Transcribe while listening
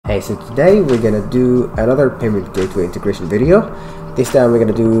Hey, so today we're gonna do another payment gateway integration video. This time we're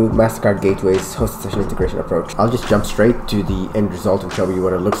gonna do Mastercard Gateway's hosted session integration approach. I'll just jump straight to the end result and show you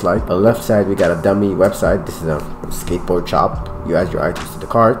what it looks like. On the left side we got a dummy website. This is a skateboard shop. You add your items to the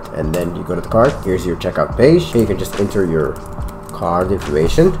cart and then you go to the cart. Here's your checkout page. Here you can just enter your card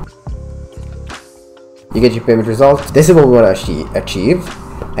information. You get your payment result. This is what we want to achieve.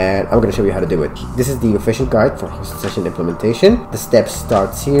 And I'm going to show you how to do it. This is the official guide for hosted session implementation. The steps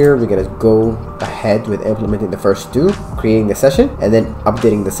starts here. We're going to go ahead with implementing the first two, creating the session and then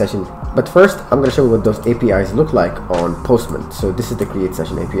updating the session. But first, I'm going to show you what those APIs look like on Postman. So this is the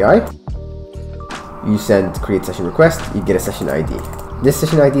CreateSession API. You send CreateSession request, you get a session ID. This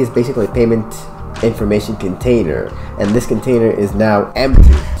session ID is basically a payment information container, and this container is now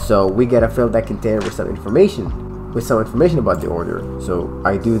empty. So we got to fill that container with some information about the order. So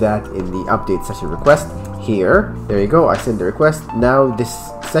I do that in the update session request here. There you go, I send the request. Now this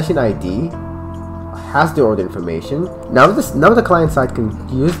session ID has the order information. Now the client side can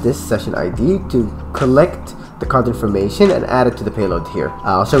use this session ID to collect the card information and add it to the payload here.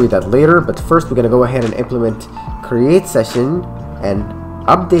 I'll show you that later, but first we're gonna go ahead and implement CreateSession and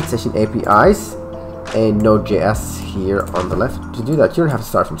update session APIs in Node.js here on the left. To do that, you don't have to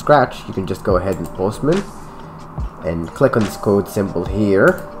start from scratch. You can just go ahead and Postman and click on this code symbol here,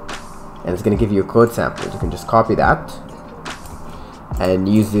 and it's going to give you a code sample. You can just copy that and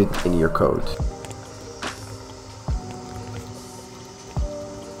use it in your code.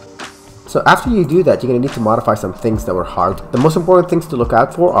 So after you do that, you're going to need to modify some things that were hard. The most important things to look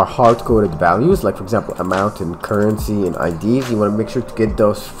out for are hard-coded values, like for example amount and currency and IDs. You want to make sure to get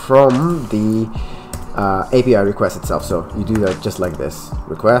those from the API request itself. So you do that just like this: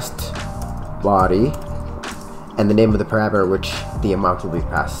 request body and the name of the parameter which the amount will be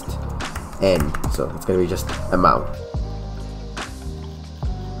passed, n. So it's going to be just amount.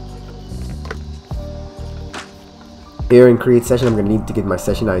 Here in CreateSession, I'm going to need to get my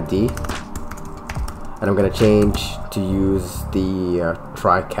session ID, and I'm going to change to use the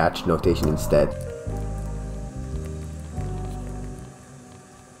try catch notation instead.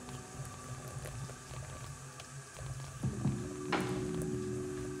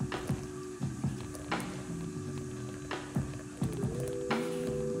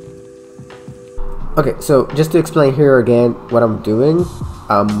 Okay, so just to explain here again what I'm doing,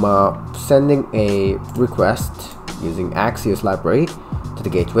 I'm sending a request using Axios library to the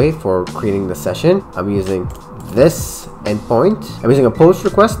gateway for creating the session. I'm using this endpoint. I'm using a post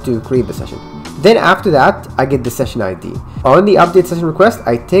request to create the session. Then after that, I get the session ID. On the update session request,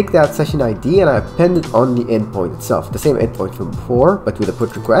 I take that session ID and I append it on the endpoint itself, the same endpoint from before, but with a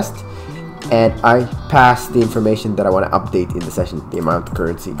put request. And I pass the information that I want to update in the session, the amount,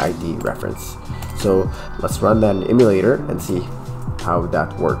 currency, ID, reference. So let's run that in emulator and see how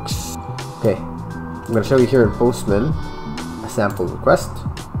that works. Okay, I'm going to show you here in Postman a sample request.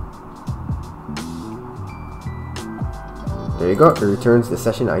 There you go, it returns the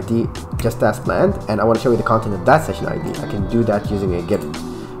session ID just as planned, and I want to show you the content of that session ID. I can do that using a get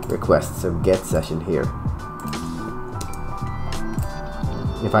request, so get session here.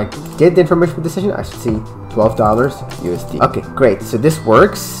 If I get the information for this session, I should see $12 USD. Okay, great. So this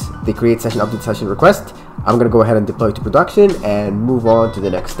works. The create session update session request. I'm going to go ahead and deploy to production and move on to the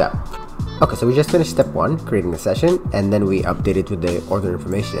next step. Okay, so we just finished step 1, creating the session, and then we update it with the order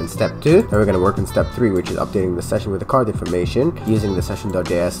information in step 2. Now we're going to work in step 3, which is updating the session with the card information using the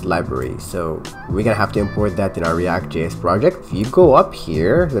session.js library. So we're going to have to import that in our ReactJS project. If you go up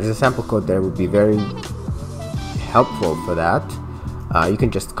here, there's a sample code that would be very helpful for that. You can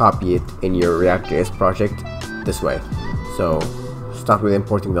just copy it in your ReactJS project this way. So start with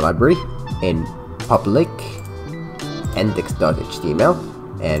importing the library in public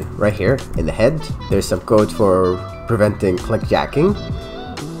index.html, and right here in the head there's some code for preventing clickjacking.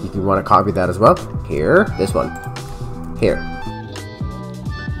 You can want to copy that as well. Here, this one here.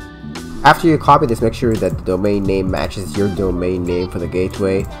 After you copy this, make sure that the domain name matches your domain name for the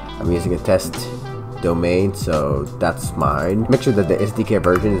gateway. I'm using a test domain, so that's mine. Make sure that the SDK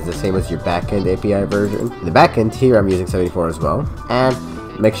version is the same as your backend API version. In the backend here, I'm using 74 as well, and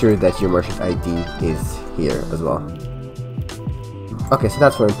make sure that your merchant ID is here as well. Okay, so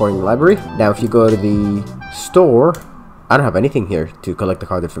that's for importing the library. Now if you go to the store, I don't have anything here to collect the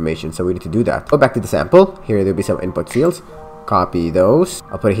card information, so we need to do that. Go back to the sample. Here there'll be some input fields. Copy those.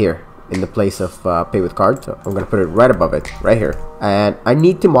 I'll put it here in the place of pay with card, so I'm going to put it right above it, right here. And I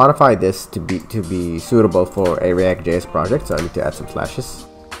need to modify this to be suitable for a ReactJS project, so I need to add some slashes.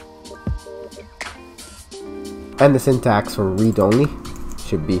 And the syntax for read only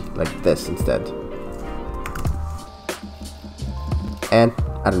should be like this instead. And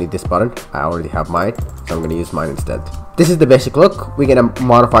I don't need this button. I already have mine, so I'm going to use mine instead. This is the basic look. We're going to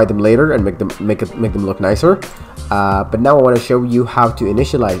modify them later and make them look nicer. But now I want to show you how to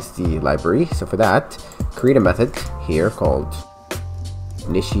initialize the library. So for that, create a method here called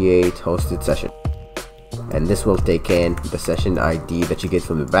initiate hosted session, and this will take in the session ID that you get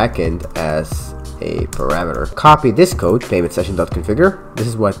from the backend as a parameter. Copy this code, payment session.configure. This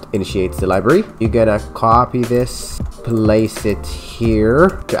is what initiates the library. You're gonna copy this, place it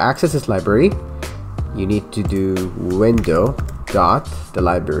here. To access this library, you need to do window dot the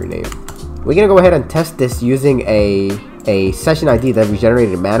library name. We're gonna go ahead and test this using a session ID that we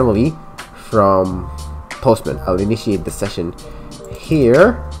generated manually from Postman. I'll initiate the session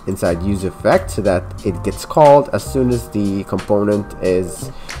here inside use effect so that it gets called as soon as the component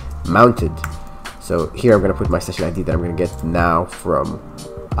is mounted. So here I'm going to put my session ID that I'm going to get now from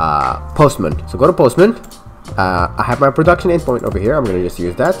Postman. So go to Postman. I have my production endpoint over here. I'm going to just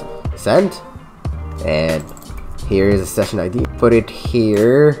use that. Send. And here is a session ID. Put it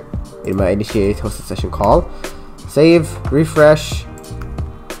here in my initiate hosted session call. Save, refresh.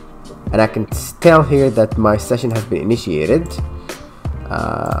 And I can tell here that my session has been initiated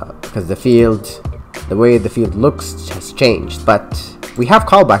because the way the field looks has changed. But we have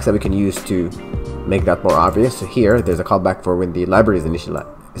callbacks that we can use to make that more obvious. So here there's a callback for when the library is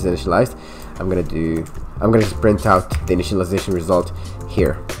initialized. I'm gonna just print out the initialization result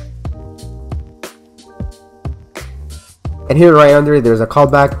here. And here right under it, there's a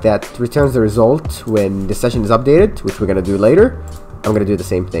callback that returns the result when the session is updated, which we're gonna do later. I'm gonna do the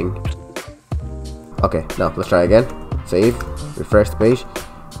same thing. Okay, now let's try again. Save, refresh the page.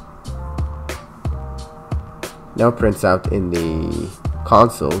 Now it prints out in the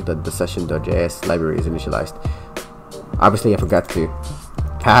console that the session.js library is initialized. Obviously I forgot to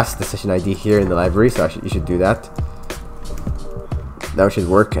pass the session ID here in the library, so you should do that. Now it should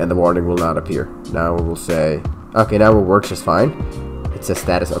work and the warning will not appear. Now we'll say, okay, now it works just fine. It says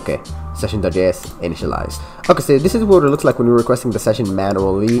status, okay, session.js initialized. Okay, so this is what it looks like when we're requesting the session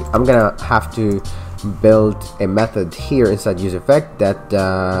manually. I'm gonna have to build a method here inside use effect that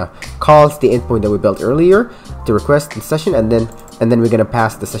calls the endpoint that we built earlier to request the session, and then we're gonna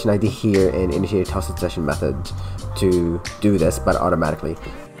pass the session ID here in initiate hosted session method to do this, but automatically.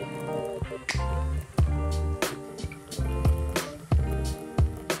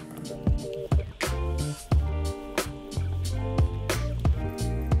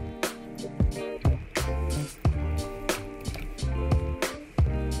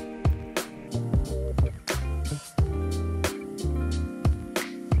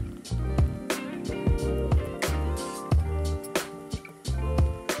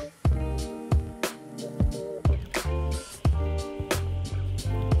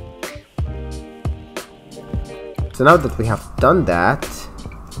 So now that we have done that,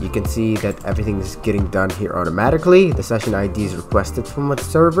 you can see that everything is getting done here automatically. The session ID is requested from a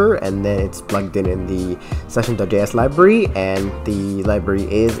server, and then it's plugged in the session.js library, and the library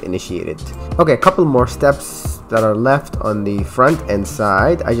is initiated. Okay, a couple more steps that are left on the front end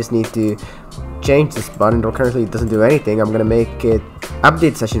side. I just need to change this button, though currently it doesn't do anything. I'm gonna make it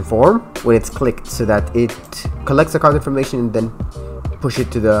update session form when it's clicked so that it collects the card information and then push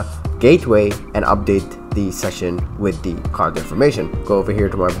it to the gateway and update the session with the card information. Go over here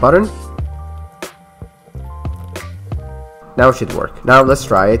to my button. Now it should work. Now let's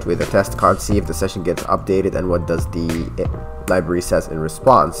try it with a test card, see if the session gets updated and what does the library says in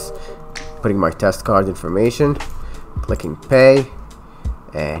response. Putting my test card information, clicking pay,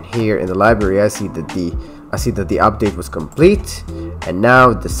 and here in the library I see that the update was complete, and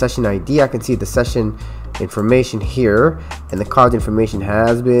now the session ID, I can see the session information here, and the card information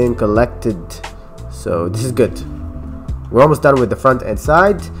has been collected. So this is good. We're almost done with the front end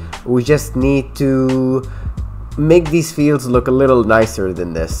side. We just need to make these fields look a little nicer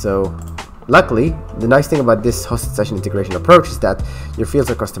than this. So luckily, the nice thing about this hosted session integration approach is that your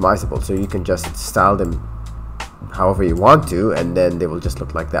fields are customizable, so you can just style them however you want to, and then they will just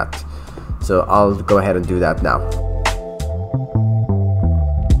look like that. So I'll go ahead and do that now.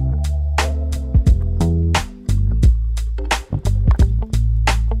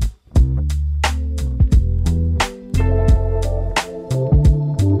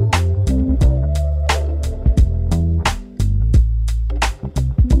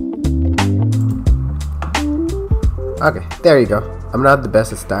 Okay, there you go. I'm not the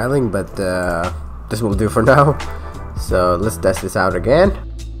best at styling, but this will do for now. So let's test this out again.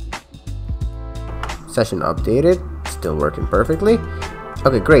 Session updated, still working perfectly.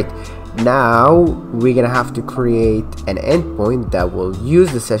 Okay, great. Now we're gonna have to create an endpoint that will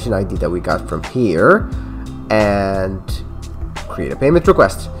use the session ID that we got from here and create a payment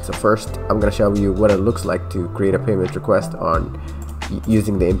request. So first, I'm going to show you what it looks like to create a payment request on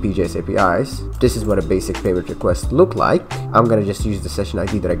using the MPJS APIs. This is what a basic payment request look like. I'm going to just use the session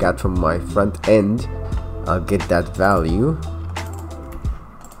ID that I got from my front end. I'll get that value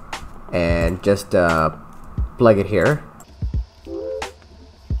and just plug it here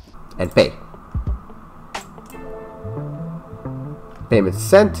and pay. Payment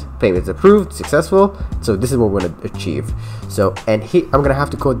sent, payments approved, successful. So this is what we're going to achieve. So, and here I'm going to have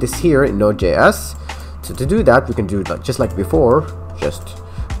to code this here in Node.js. So to do that, we can do it just like before. Just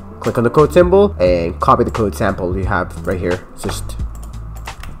click on the code symbol and copy the code sample we have right here. Just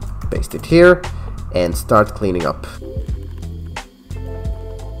paste it here and start cleaning up.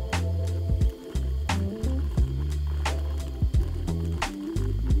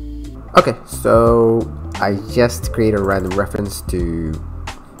 Okay, so I just created a random reference to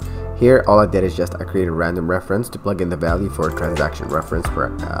here. All I did is just I created a random reference to plug in the value for a transaction reference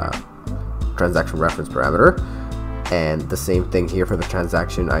parameter, and the same thing here for the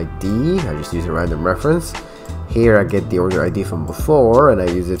transaction ID. I just use a random reference. Here I get the order ID from before and I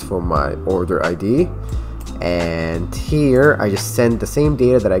use it for my order ID. And here I just send the same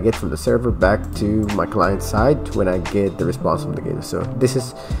data that I get from the server back to my client side when I get the response from the gateway. So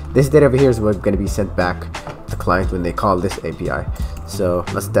this data over here is what's going to be sent back to the client when they call this API. So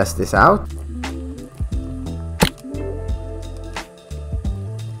let's test this out.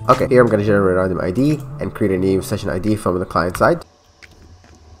 Okay, here I'm going to generate a random ID and create a new session ID from the client side.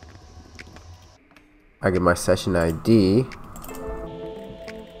 I get my session ID.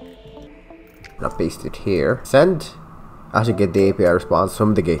 I'll paste it here. Send. I should get the API response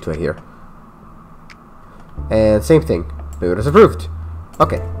from the gateway here. And same thing. Payment is approved.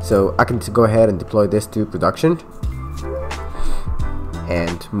 Okay, so I can go ahead and deploy this to production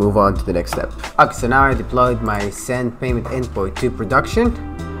and move on to the next step. Okay, so now I deployed my sendPayment endpoint to production.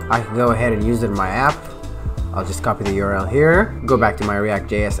 I can go ahead and use it in my app. I'll just copy the URL here, go back to my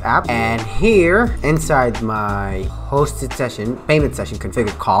ReactJS app, and here inside my hosted session, payment session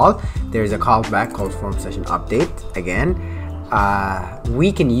configured call, there's a callback called form session update. Again,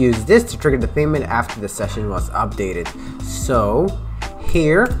 we can use this to trigger the payment after the session was updated. So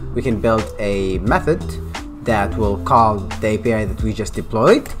here we can build a method that will call the API that we just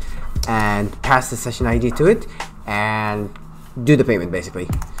deployed and pass the session ID to it and do the payment basically.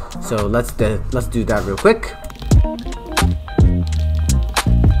 So let's do that real quick.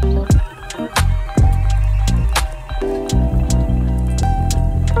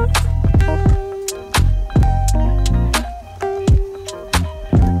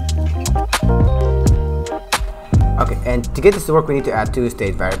 Okay, and to get this to work, we need to add two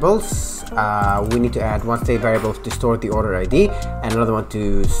state variables. We need to add one state variable to store the order ID and another one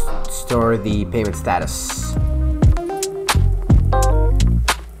to store the payment status.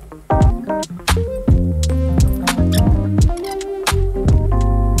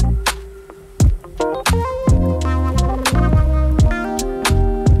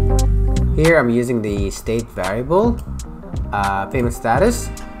 Here I'm using the state variable payment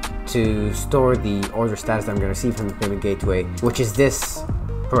status to store the order status that I'm going to receive from the payment gateway, which is this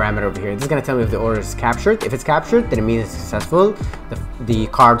parameter over here. This is going to tell me if the order is captured. If it's captured, then it means it's successful. The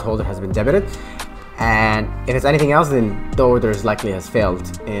card holder has been debited. And if it's anything else, then the order likely has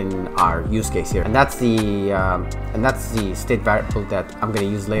failed in our use case here. And that's the state variable that I'm going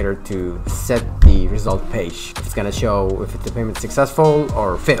to use later to set the result page. If it's going to show if the payment is successful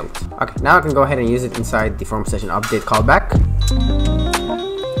or failed. Okay, now I can go ahead and use it inside the form session update callback.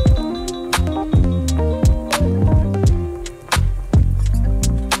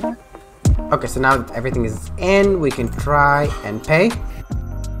 Okay, so now that everything is in, we can try and pay.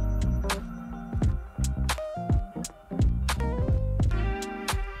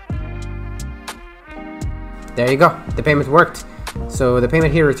 There you go, the payment worked. So the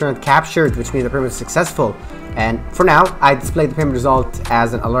payment here returned captured, which means the payment is successful. And for now, I display the payment result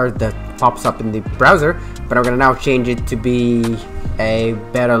as an alert that pops up in the browser, but I'm gonna now change it to be a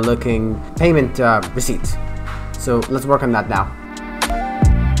better looking payment receipt. So let's work on that now.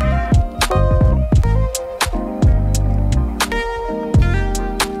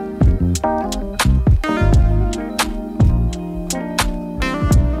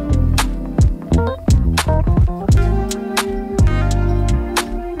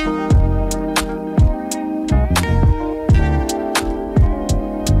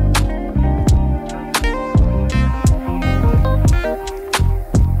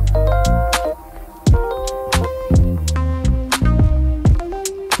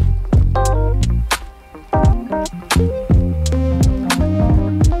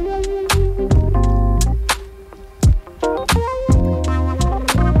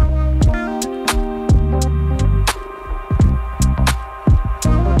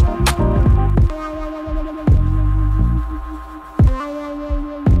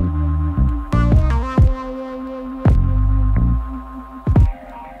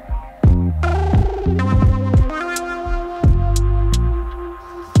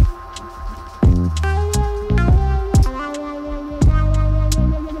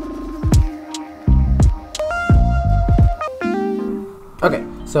 Okay,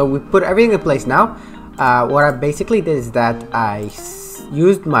 so we put everything in place now. What I basically did is that I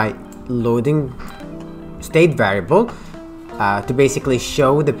used my loading state variable to basically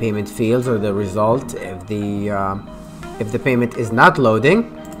show the payment fields or the result if the payment is not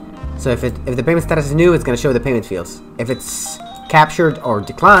loading. So if the payment status is new, it's going to show the payment fields. If it's captured or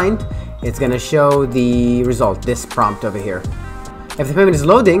declined, it's going to show the result, this prompt over here. If the payment is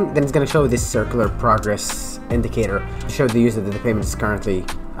loading, then it's going to show this circular progress indicator to show the user that the payment is currently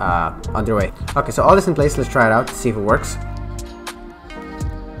underway. Okay, so all this in place. Let's try it out to see if it works.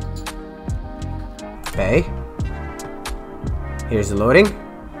 Pay. Here's the loading,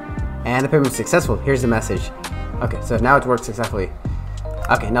 and the payment is successful. Here's the message. Okay, so now it works successfully.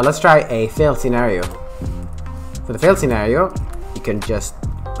 Okay, now let's try a failed scenario. For the failed scenario, you can just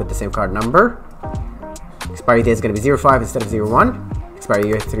put the same card number. Expiry date is going to be 05 instead of 01. Expiry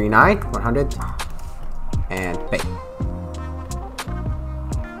year 39, 100, and pay.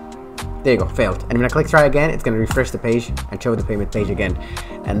 There you go, failed. And when I click try again, it's going to refresh the page and show the payment page again.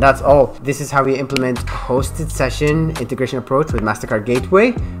 And that's all. This is how we implement hosted session integration approach with Mastercard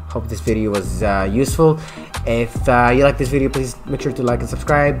Gateway. Hope this video was useful. If you like this video, please make sure to like and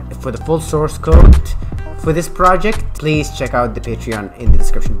subscribe. For the full source code for this project, please check out the Patreon in the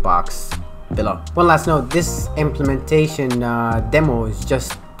description box below. One last note, this implementation demo is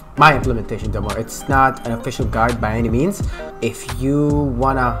just my implementation demo. It's not an official guide by any means. If you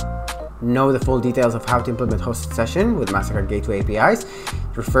wanna know the full details of how to implement hosted session with Mastercard Gateway APIs,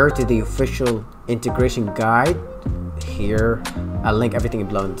 refer to the official integration guide here. I'll link everything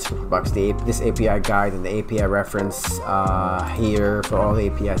below in the description box. This API guide and the API reference here for all the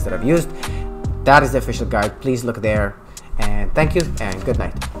APIs that I've used. That is the official guide. Please look there. And thank you and good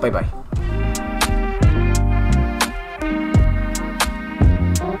night. Bye bye.